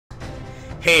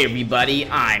Hey everybody,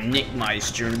 I'm Nick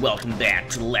Meister and welcome back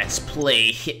to Let's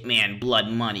Play Hitman Blood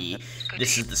Money.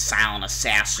 This is the silent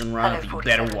assassin run, but you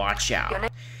better watch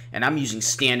out. And I'm using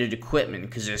standard equipment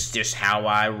because it's just how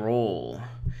I roll.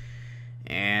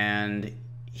 And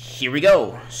here we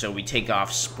go. So we take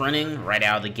off sprinting right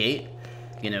out of the gate.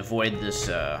 Gonna avoid this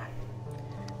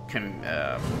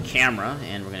camera,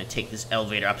 and we're gonna take this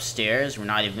elevator upstairs. We're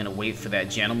not even gonna wait for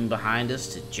that gentleman behind us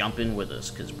to jump in with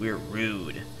us because we're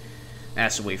rude.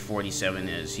 That's the way 47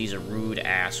 is. He's a rude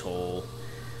asshole.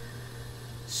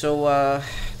 So,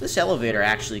 this elevator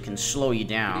actually can slow you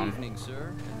down. Good evening,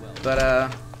 sir.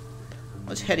 But,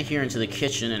 let's head here into the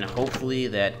kitchen, and hopefully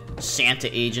that Santa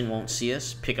agent won't see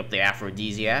us. Pick up the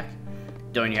aphrodisiac.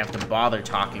 Don't you have to bother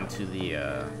talking to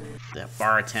the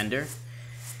bartender.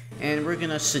 And we're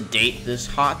gonna sedate this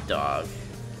hot dog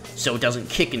so it doesn't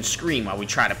kick and scream while we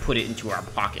try to put it into our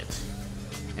pocket.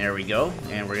 There we go,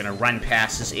 and we're gonna run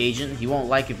past this agent. He won't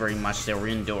like it very much that we're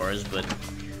indoors, but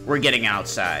we're getting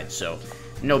outside, so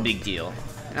no big deal.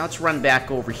 Now let's run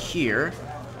back over here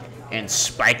and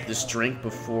spike this drink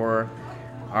before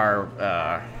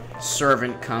our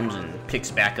servant comes and picks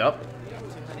back up.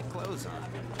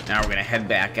 Now we're gonna head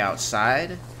back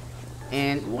outside,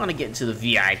 and we want to get into the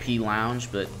VIP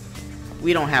lounge, but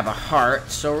we don't have a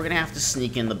heart, so we're gonna have to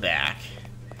sneak in the back.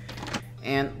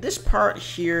 And this part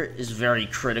here is very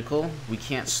critical. We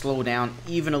can't slow down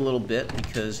even a little bit,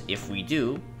 because if we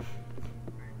do,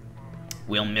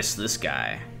 we'll miss this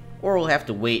guy. Or we'll have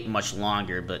to wait much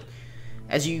longer, but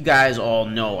as you guys all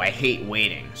know, I hate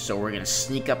waiting. So we're gonna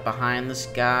sneak up behind this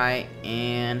guy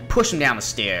and push him down the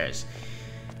stairs.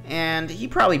 And he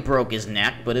probably broke his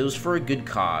neck, but it was for a good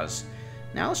cause.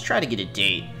 Now let's try to get a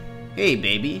date. Hey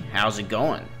baby, how's it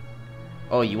going?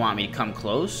 Oh, you want me to come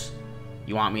close?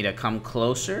 You want me to come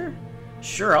closer?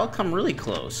 Sure, I'll come really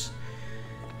close.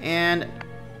 And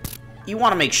you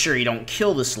want to make sure you don't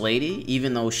kill this lady.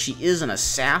 Even though she is an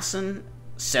assassin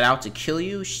set out to kill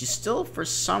you, she still, for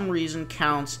some reason,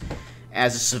 counts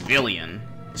as a civilian.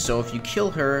 So if you kill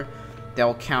her, that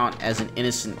will count as an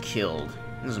innocent killed.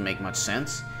 Doesn't make much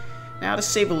sense. Now, to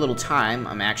save a little time,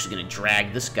 I'm actually going to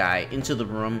drag this guy into the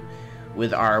room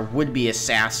with our would-be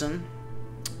assassin.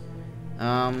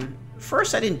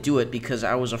 First, I didn't do it because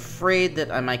I was afraid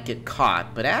that I might get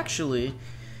caught, but actually,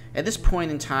 at this point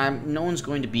in time, no one's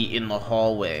going to be in the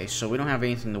hallway, so we don't have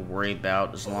anything to worry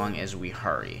about as long as we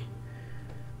hurry.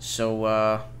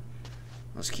 So,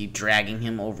 let's keep dragging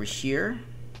him over here,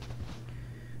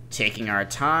 taking our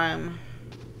time.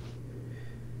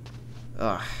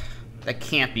 Ugh, that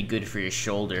can't be good for your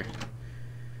shoulder.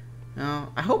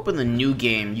 Now, I hope in the new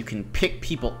game you can pick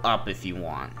people up if you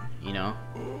want, you know?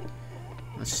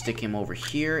 Let's stick him over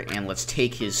here, and let's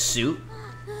take his suit.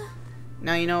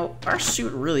 Now, you know, our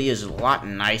suit really is a lot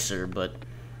nicer, but,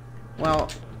 well,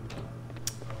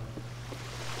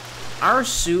 our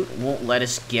suit won't let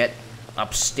us get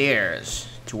upstairs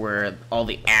to where all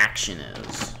the action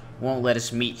is. Won't let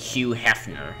us meet Hugh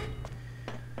Hefner.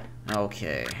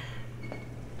 Okay.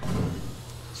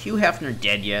 Is Hugh Hefner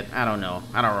dead yet? I don't know.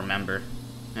 I don't remember.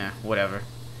 Whatever.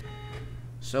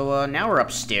 So, now we're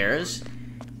upstairs.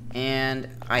 And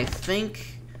I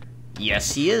think,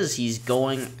 yes he is, he's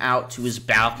going out to his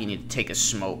balcony to take a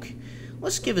smoke.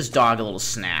 Let's give his dog a little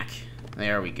snack.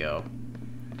 There we go.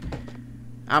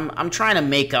 I'm trying to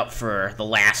make up for the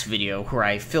last video where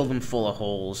I filled him full of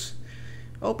holes.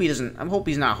 I hope he's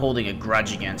not holding a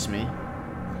grudge against me.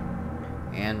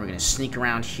 And we're gonna sneak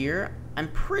around here. I'm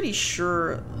pretty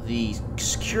sure the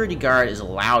security guard is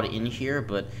allowed in here,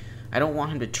 but I don't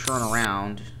want him to turn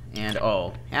around. And,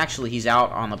 oh, actually, he's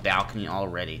out on the balcony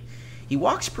already. He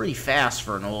walks pretty fast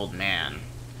for an old man.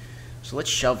 So let's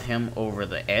shove him over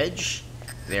the edge.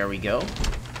 There we go.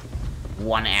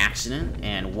 One accident,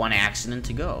 and one accident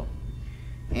to go.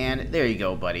 And there you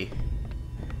go, buddy.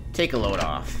 Take a load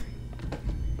off.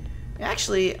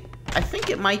 Actually, I think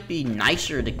it might be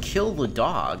nicer to kill the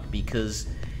dog, because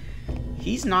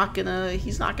he's not gonna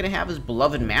have his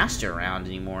beloved master around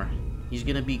anymore. He's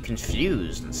gonna be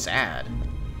confused and sad.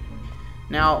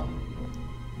 Now,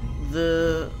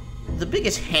 the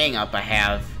biggest hang-up I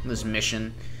have in this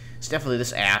mission is definitely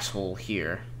this asshole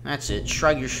here. That's it.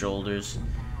 Shrug your shoulders.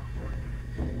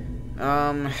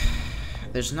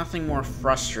 There's nothing more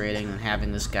frustrating than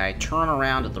having this guy turn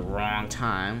around at the wrong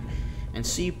time and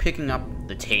see you picking up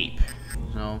the tape.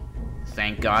 So,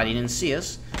 thank God he didn't see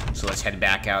us. So let's head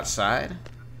back outside.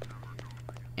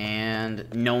 And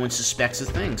no one suspects a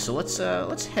thing. So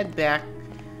let's head back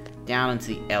down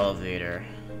into the elevator.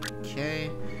 Okay.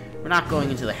 We're not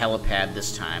going into the helipad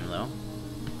this time, though.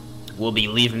 We'll be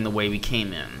leaving the way we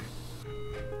came in.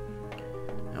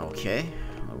 Okay.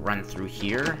 run through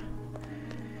here.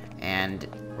 And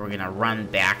we're gonna run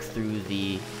back through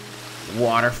the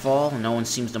waterfall. No one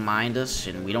seems to mind us,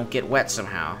 and we don't get wet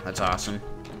somehow. That's awesome.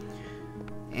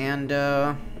 And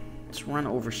let's run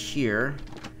over here.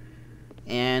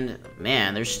 And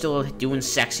man, they're still doing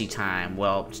sexy time.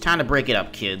 Well, it's time to break it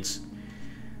up, kids.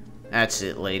 That's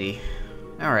it, lady.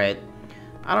 Alright.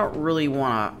 I don't really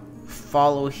want to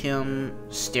follow him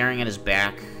staring at his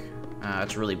back.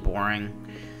 It's really boring.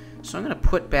 So I'm going to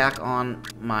put back on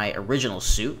my original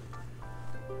suit.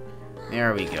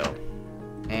 There we go.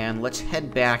 And let's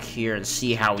head back here and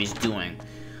see how he's doing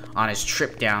on his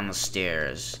trip down the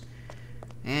stairs.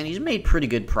 And he's made pretty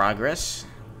good progress.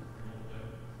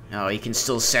 Oh, he can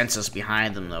still sense us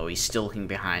behind him, though. He's still looking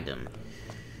behind him.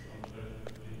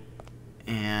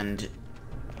 And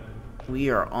we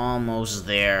are almost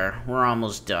there. We're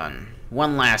almost done.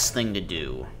 One last thing to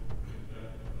do.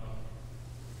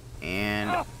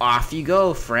 And off you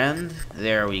go, friend.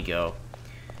 There we go.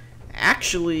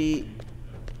 Actually,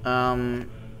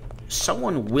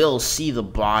 someone will see the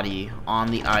body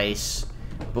on the ice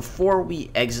before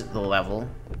we exit the level.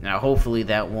 Now, hopefully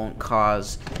that won't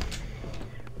cause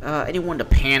anyone to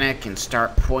panic and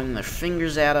start pointing their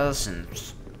fingers at us and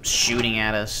shooting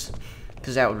at us,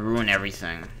 because that would ruin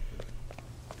everything.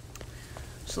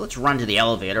 So let's run to the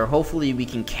elevator. Hopefully we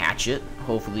can catch it.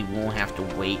 Hopefully we won't have to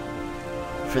wait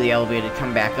for the elevator to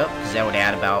come back up, because that would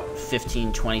add about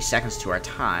 15-20 seconds to our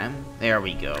time. There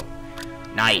we go.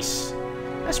 Nice.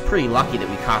 That's pretty lucky that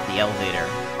we caught the elevator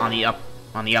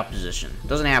on the up position.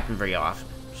 Doesn't happen very often,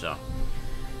 so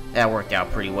that worked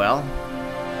out pretty well.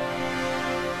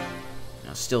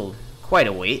 Now, still quite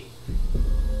a wait.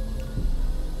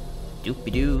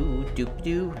 Doop-a-doo,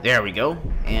 doop-a-doo. There we go.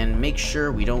 And make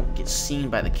sure we don't get seen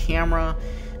by the camera,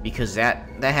 because that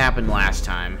happened last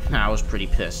time. I was pretty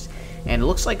pissed. And it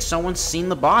looks like someone's seen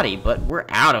the body, but we're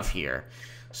out of here.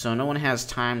 So no one has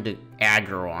time to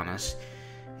aggro on us.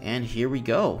 And here we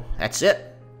go. That's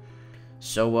it.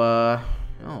 So,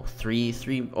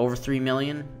 over 3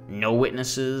 million. No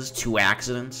witnesses, 2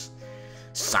 accidents.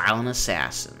 Silent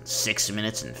assassin, 6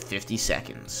 minutes and 50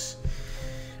 seconds.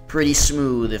 Pretty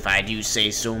smooth, if I do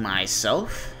say so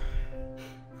myself.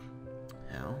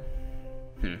 Well,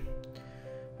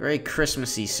 very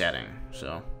Christmassy setting,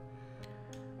 so.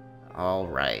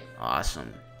 Alright,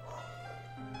 awesome.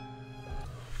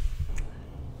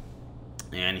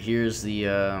 And here's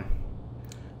the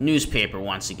newspaper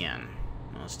once again.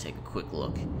 Let's take a quick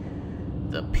look.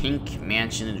 The Pink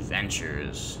Mansion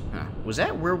Adventures. Huh. Was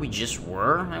that where we just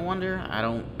were, I wonder? I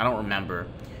don't remember.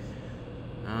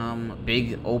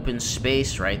 Big open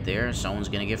space right there. Someone's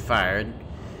gonna get fired.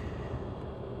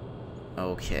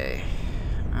 Okay.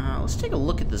 Let's take a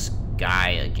look at this guy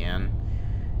again.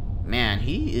 Man,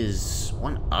 he is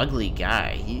one ugly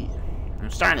guy. I'm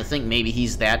starting to think maybe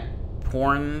he's that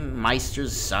porn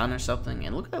meister's son or something.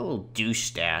 And look at that little douche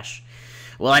stash.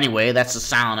 Well, anyway, that's the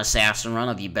Silent Assassin run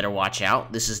of You Better Watch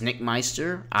Out. This is Nick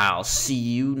Meister. I'll see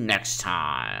you next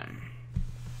time.